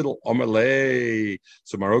the spittle. Omalei.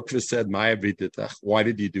 So Marukva said, Maya viditach. Why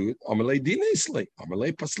did you do it? Omalei, Dina Islay.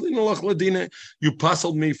 Omalei, Paslina Lachladina. You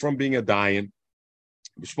puzzled me from being a Dayan.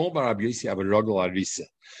 Shmuel bar Rabbi Yossi have a rogel arisa.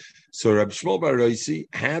 So Rabbi Shmuel bar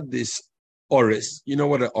Yossi had this oris. You know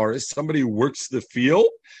what an oris? Somebody who works the field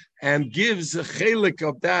and gives a chelik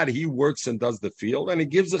of that. He works and does the field, and he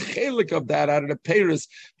gives a chelik of that out of the peiros.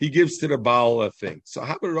 He gives to the Baal thing. So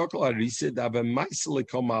have a rogel arisa. Have a ma'aseh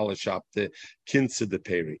komal shapte kinsa the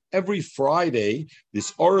peri. Every Friday,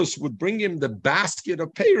 this oris would bring him the basket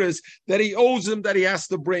of peiros that he owes him, that he has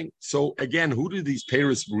to bring. So again, who do these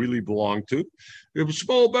peiros really belong to? Rabbi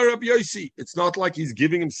Shmuel bar Rabbi Yossi. It's not like he's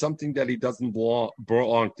giving him something that he doesn't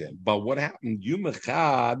belong to him. But what happened? Yom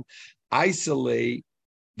Echad isolate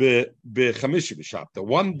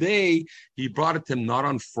one day he brought it to him not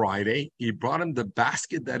on Friday. He brought him the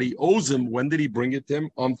basket that he owes him. When did he bring it to him?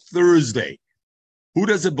 On Thursday. Who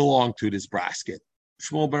does it belong to, this basket?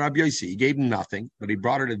 Shmuel bar Rabbi Yossi. He gave him nothing, but he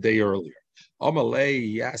brought it a day earlier. Amalei,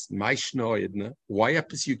 he asked, why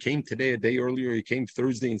happens you came today a day earlier? You came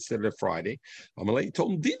Thursday instead of Friday. Amalei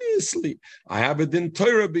told him, Dinasli, I have a din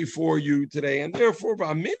Torah before you today, and therefore,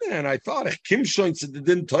 and I thought, Kim Shoin said the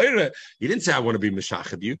din Torah. He didn't say, I want to be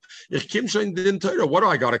Meshachad you. If Kim Shoin din Torah, what do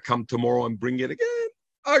I got to come tomorrow and bring it again?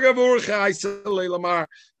 I'm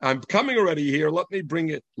coming already here. Let me bring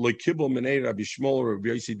it. Rabbi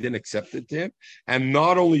Yossi didn't accept it to him. And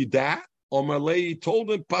not only that, Omalei told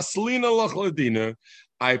him, Paslina lachladina,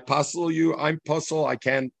 I puzzle you, I'm puzzle, I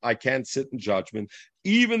can't sit in judgment,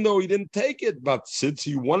 even though he didn't take it, but since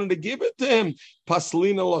he wanted to give it to him,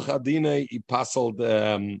 Paslina lachladina, he puzzled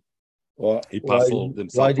himself.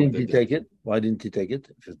 Why didn't he take it? Why didn't he take it?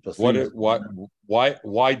 Why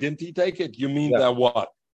didn't he take it? You mean that what?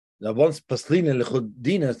 Now once Paslina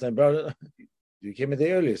lachladina, my brother, you came a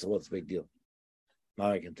day earlier, so what's the big deal?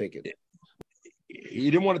 Now I can take it.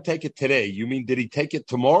 He didn't want to take it today. You mean, did he take it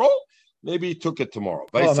tomorrow? Maybe he took it tomorrow.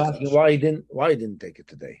 I'm asking why he didn't take it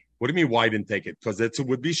today. What do you mean, why he didn't take it? Because it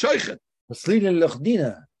would be Sheikhet.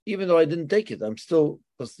 Even though I didn't take it, I'm still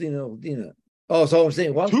Paslina Lachdina. Oh, so I'm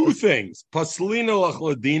saying two things. Paslina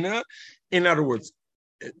Lachdina, in other words,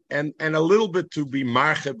 and a little bit to be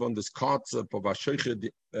marchev on this concept of a Sheikhet,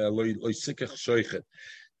 the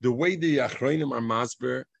way the Achronim are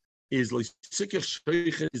masber, is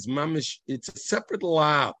mamish, it's a separate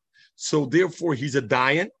law. So therefore, he's a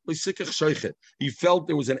dayan. He felt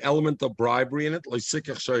there was an element of bribery in it.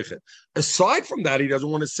 Aside from that, he doesn't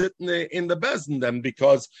want to sit in the bezdin then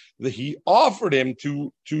because he offered him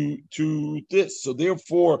to this. So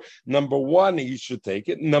therefore, number one, he should take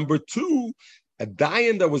it. Number two, a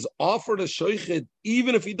dayan that was offered a shoichet,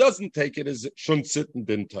 even if he doesn't take it, shouldn't sit in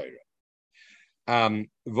din Torah.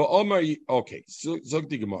 Okay, so zog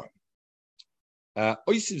the Gemara.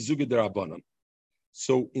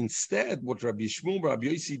 So instead, what Rabbi Shmuel Rabbi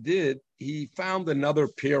Yossi did, he found another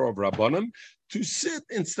pair of Rabbanim to sit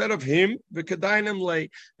instead of him, v'kadainim lay,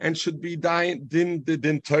 and should be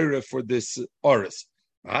din Torah for this oris.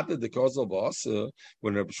 Because of us,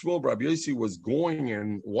 when Rabbi Shmuel Rabbi Yossi was going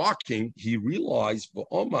and walking, he realized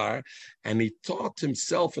Omar, and he thought to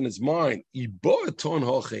himself in his mind, if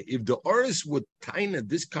the Oris would taina,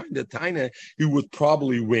 this kind of taina, he would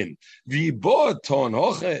probably win. If he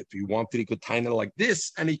wanted, he could taina like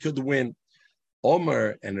this, and he could win.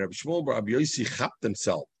 Omer and Rabbi Shmuel Rabbi Yossi chapped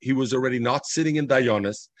himself. He was already not sitting in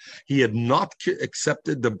Dayanis. He had not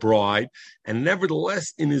accepted the bride, and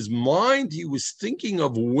nevertheless, in his mind, he was thinking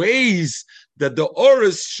of ways that the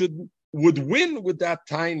Oris would win with that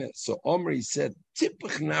taina. So Omer, he said,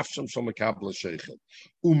 "Tipach nafsham shel mekabel sheichet.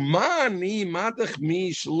 Umani madach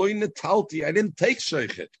mi shloi netalti. I didn't take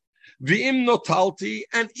sheichet. V'im notalti,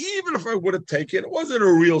 and even if I would have taken it, wasn't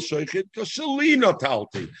a real sheichet, because shali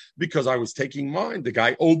notalti, because I was taking mine. The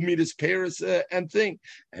guy owed me this Paris and thing.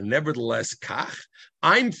 And nevertheless, kach,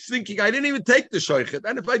 I'm thinking I didn't even take the sheichet,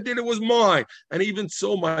 and if I did, it was mine. And even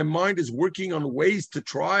so, my mind is working on ways to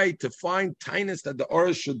try to find tainus that the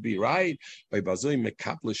oris should be right. By bazoi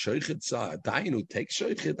mekaple sheichet sa, dayin who takes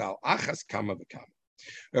sheichet al achas kama v'kama.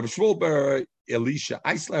 Rabbi Shmuel bar Elisha,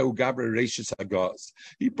 Aisla Ugabra Reishis Hagaz.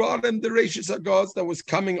 He brought him the Reishis Hagaz that was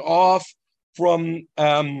coming off from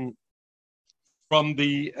the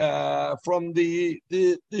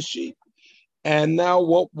sheep. And now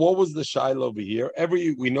what was the shaila over here?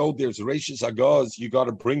 We know there's Reishis Hagaz you got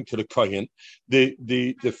to bring to the kohen. The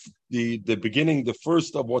beginning, the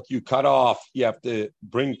first of what you cut off, you have to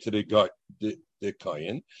bring to the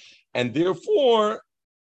kohen, and therefore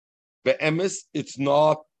the emes, it's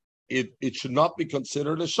not. It should not be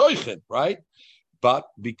considered a shoichet, right? But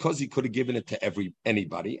because he could have given it to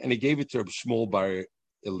anybody, and he gave it to Reb Shmuel bar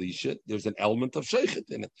Elisha, there's an element of shoichet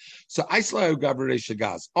in it. So Aisla Gavrei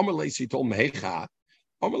Shagaz, Amalei, he told Mehecha,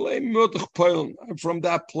 Amalei Mutach Poilin, I'm from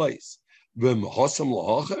that place. V'mehosam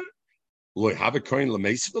lahocher, lo have a kohen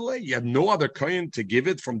lemeisvele. You have no other kohen to give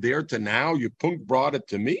it from there to now. You punk brought it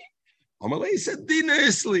to me. Amalei said, Dina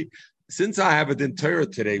Isli. Since I have it in Torah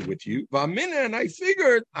today with you, and I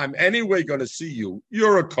figured I'm anyway going to see you.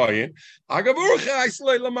 You're a kohen. I'm going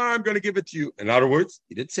to give it to you. In other words,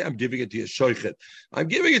 he didn't say I'm giving it to you, shoichet. I'm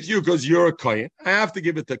giving it to you because you're a kohen. I have to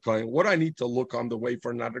give it to kohen. What I need to look on the way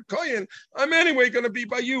for another kohen, I'm anyway going to be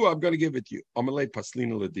by you. I'm going to give it to you. Amalei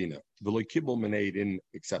paslina ladina. V'lo kibul menei didn't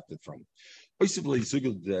accept it from him.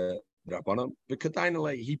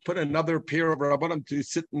 He put another pair of Rabbanim to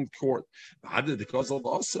sit in court. Because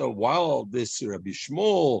also, while this Rabbi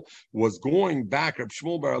Shmuel was going back, Rabbi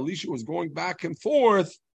Shmuel bar Elisha was going back and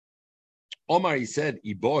forth, Omar, he said,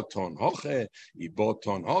 Iboton hoche.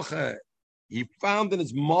 He found in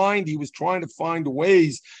his mind, he was trying to find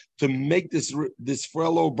ways to make this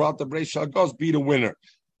fellow brought the Breish Hagaz be the winner.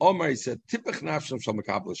 Omar, he said, Tipach nafsham shal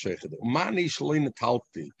mekabel sheichet. Umani shalina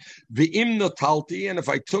talti. V'im notalti, and if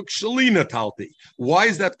I took shalina talti. Why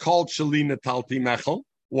is that called shalina talti, Mechel?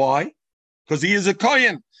 Why? Because he is a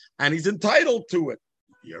kohen, and he's entitled to it.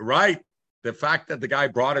 You're right. The fact that the guy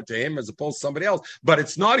brought it to him as opposed to somebody else. But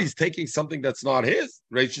it's not, he's taking something that's not his.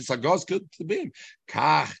 Reishis Hagaz could be him.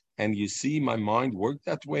 Kach, and you see my mind worked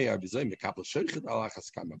that way.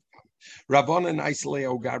 Rabban and Islay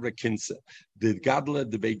Ogarra Kinsa, the Gadla,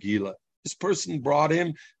 the Begila. This person brought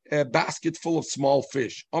him a basket full of small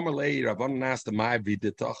fish. Amalei, Rabban asked him,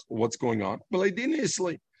 what's going on? Well, I didn't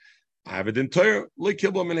Islay. I have it in Torah. He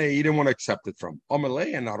didn't want to accept it from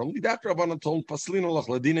Amalei, and not only that, Rabban told Paslina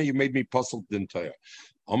Lachladina, you made me puzzled in Torah.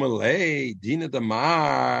 Amalei, Dina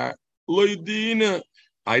Damar, Loidina.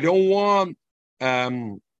 I don't want,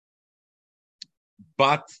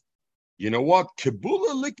 but you know what?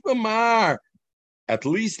 Kibula likbamar. At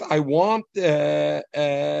least I want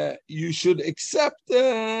you should accept.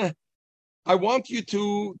 I want you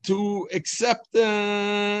to accept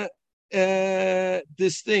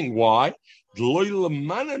this thing. Why?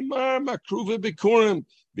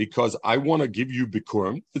 Because I want to give you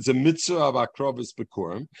bikurim. It's a mitzvah of akrovis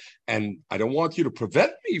bikurim, and I don't want you to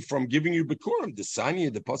prevent me from giving you bikurim. The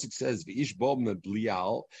Sanya, the pasuk says, "V'ish bo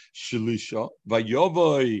meblial shalisha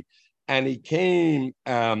vayovoi," and he came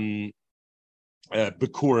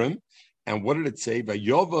bikurim. And what did it say?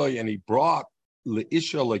 Vayovoi, and he brought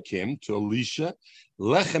leisha lekim to Elisha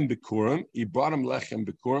lechem bikurim. He brought him lechem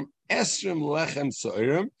bikurim, esrim lechem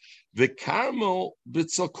soirim, the carmel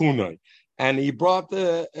b'tzalkunai. And he brought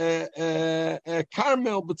the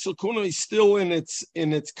caramel, but Tzilkuna is still in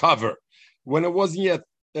its cover. When it wasn't yet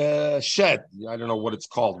shed, I don't know what it's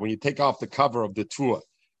called, when you take off the cover of the Tua.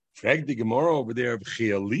 Frag the Gemara over there,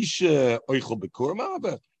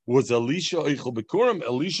 Was Elisha Eichel Bikurim?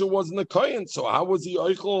 Elisha wasn't a Kohen, so how was he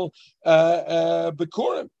Eichel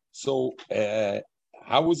Bikurim? So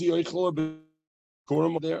how was he Eichel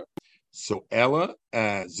Bikurim there? So Ella,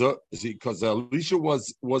 because Elisha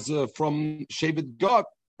was from Shevet Gad.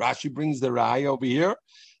 Rashi brings the Raya over here.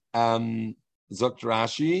 Zok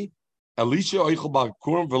Rashi. Elisha Eichel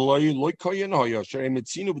Bikurim v'loy loy Kohen hoya. Sherem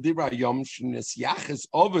etzinu b'dibra yom shnes yachas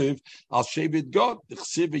oviv al Shevet Gad.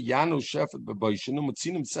 D'chsiv Yanu Shefet b'boishenu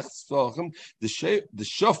metzinim sechs tzvachim. The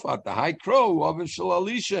shofat, the high crow, oviv shel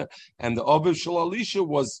Elisha, and the oviv shel Elisha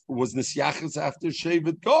was nisyachas after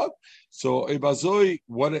Shevet Gad. So Ibazoi,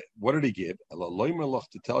 what did he give?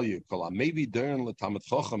 To tell you, maybe during the Talmid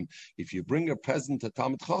Chacham, if you bring a present to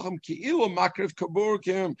Talmid Chacham, ki'ilu makriv kabur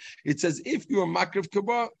kim. It says if you are makriv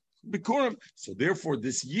kabur. Bikurim. So therefore,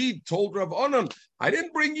 this Yid told Rav Onan, I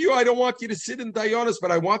didn't bring you. I don't want you to sit in Dayanis,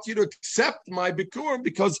 but I want you to accept my Bikurim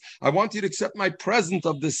because I want you to accept my present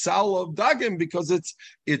of the Sal of Dagim because it's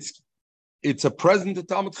a present to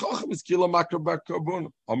Talmid Chacham. It's Kila Makar Bar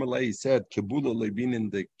Karbon. Amalei said, Kibula Levin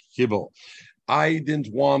in the Kibble. I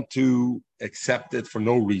didn't want to accept it for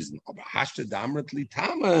no reason. But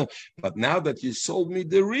now that you sold me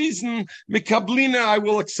the reason, Mikablina, I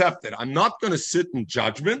will accept it. I'm not going to sit in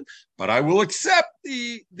judgment, but I will accept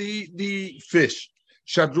the fish.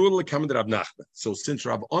 So since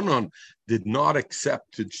Rav Onan did not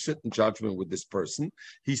accept to sit in judgment with this person,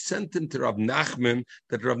 he sent him to Rav Nachman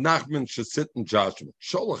that Rav Nachman should sit in judgment.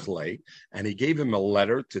 And he gave him a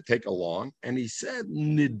letter to take along, and he said,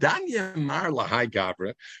 Nidanya Mar Lahai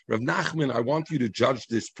Gavra, Rav Nachman, I want you to judge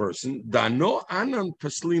this person. Dano Anan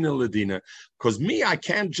Paslina Ladina, because me, I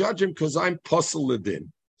can't judge him because I'm Pasal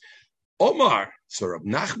Ladin. Omar, so Rav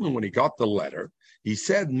Nachman, when he got the letter, he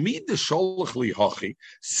said, "Me the sholach li hachi."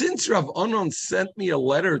 Since Rav Onan sent me a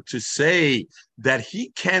letter to say that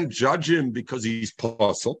he can't judge him because he's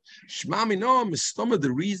pasul, shmami no mistama.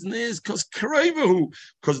 The reason is because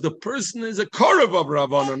the person is a korav of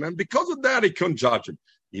Rav Onan, and because of that he couldn't judge him.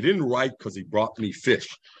 He didn't write because he brought me fish.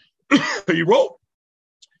 He wrote,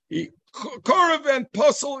 korav and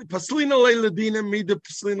pasul paslina leiladina me the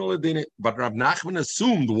paslina ledina. But Rav Nachman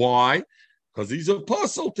assumed why? Because he's a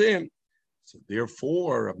pasul to him. So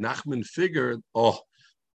therefore, Rav Nachman figured,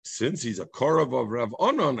 since he's a korav of Rav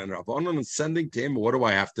Onan, and Rav Onan is sending to him, what do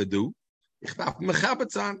I have to do? Ich darf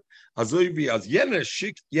mechabetzan. Also wie als jener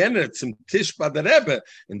schickt jener zum Tisch bei der Rebbe,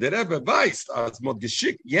 und der Rebbe weiß, als man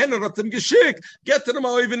geschickt, jener hat ihm geschickt, geht er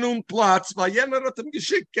mal even nun Platz, weil jener hat ihm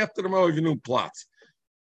geschickt, geht er mal even nun Platz.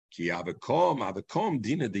 Ki avekom,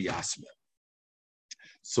 dina de yasme.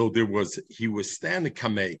 So he was standing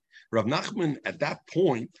kamei. Rav Nachman at that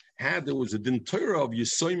point there was a din Torah of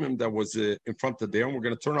Yisoimim that was in front of there, and we're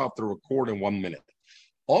going to turn off the record in 1 minute.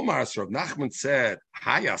 Omar, Rav Nachman said,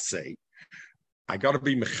 say, I got to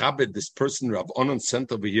be mechabed, this person Rav Onan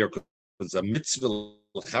sent over here, because a mitzvah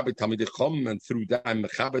lechabed Talmidei Chacham, and through that I'm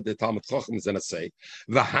mechabed the Talmid Chacham is going to say,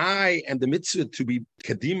 v'hai, and the mitzvah to be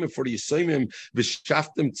kadima for the Yisoimim,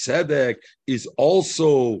 v'shaftem tzedek, is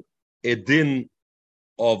also a din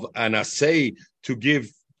of an assay to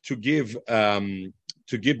give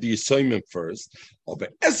the assignment first.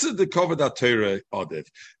 The Esa of Kavod Torah Adif.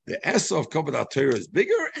 The Esa of Kavod Torah is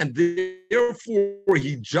bigger, and therefore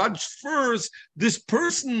he judged first this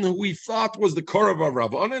person who he thought was the Korav of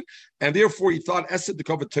Rav Onan, and therefore he thought Esa the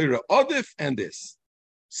Kavod Torah Adif and this.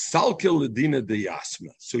 Salkel Ledina de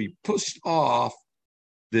Yasma. So he pushed off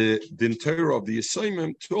the Torah of the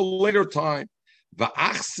assignment to a later time.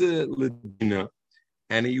 Va'achse Ledina.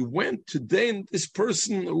 And he went to this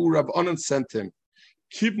person who Rav Onan sent him.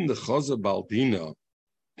 Kibn the Chaza Baldina,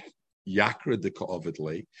 Yakra de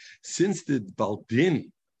Kovidle, since the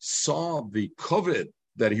Baldin saw the covet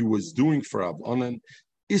that he was doing for Rav Onan,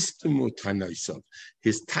 Istimu Tainaisav.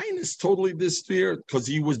 His tainus totally disappeared because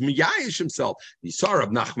he was miyayish himself. He saw Rav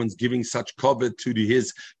Nachman's giving such covet to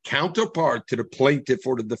his counterpart, to the plaintiff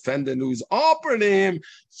or the defendant who's offering him.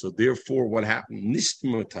 So therefore, what happened?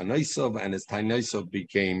 Nistimu Tainaisav, and his tainaisav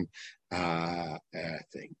became a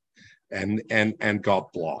thing. And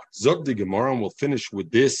got blocked. Zog the Gemara, and we'll finish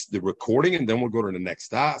with this, the recording, and then we'll go to the next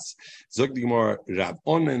task. Zog the Gemara, Rav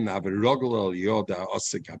Onan, Averogel Eliyoda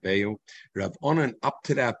Osekabeyu. Rav Onan, up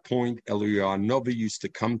to that point, Eliyahu Novi used to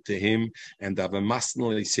come to him, and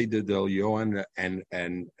Avamasnali Seder Eliyahu and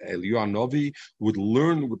Eliyahu Novi would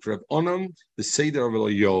learn with Rav Onan the Seder of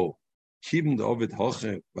Eliyahu.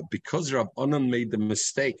 But because Rav Onan made the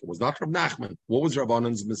mistake, it was not Rav Nachman. What was Rav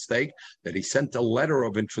Onan's mistake? That he sent a letter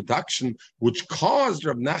of introduction, which caused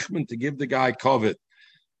Rav Nachman to give the guy covet.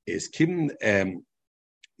 Is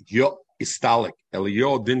Istalik.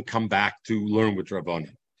 Eliyahu didn't come back to learn with Rav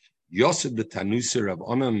Onan. Yosef the Tanuser of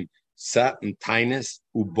Onan sat in Tainus,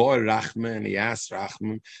 Uboy Rachman, and he asked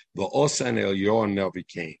Rachman, Va'osa and Eliyahu Novi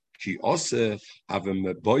came. She also have a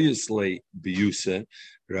meboyisle biyusa.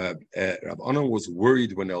 Rab Onan was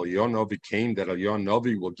worried when Eliyahu Novi came that Eliyahu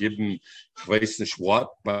Novi will give him what,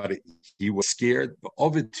 but he was scared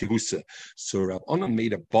of it. So Rab Onan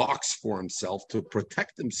made a box for himself to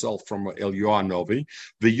protect himself from Eliyahu Novi.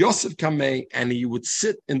 The Yosef Kamei, and he would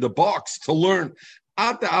sit in the box to learn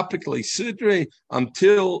at the apikle sidre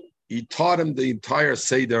until he taught him the entire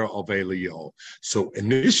seder of Eliyahu. So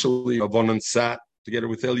initially, Rab Onan sat together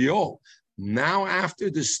with Eliyahu. Now, after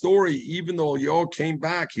the story, even though Eliyahu came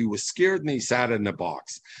back, he was scared and he sat in the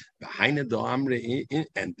box.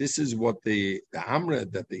 And this is what the Amra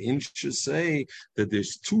that the Insha say, that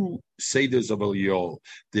there's two seders of Eliyahu.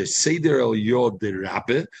 There's Seder Eliyahu the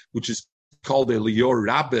Rabbe, which is called Eliyahu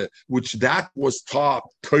Rabbe, which that was taught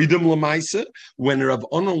Kodim Lamaisa when Rav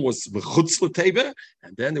Onan was V'chutz L'Teva,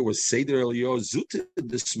 and then there was Seder Eliyahu Zutta,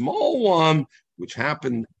 the small one, which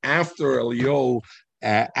happened after Eliyahu,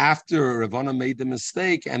 after Rav Onan made the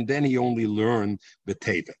mistake, and then he only learned the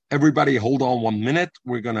Teva. Everybody hold on 1 minute.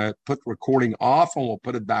 We're going to put recording off, and we'll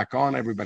put it back on. Everybody.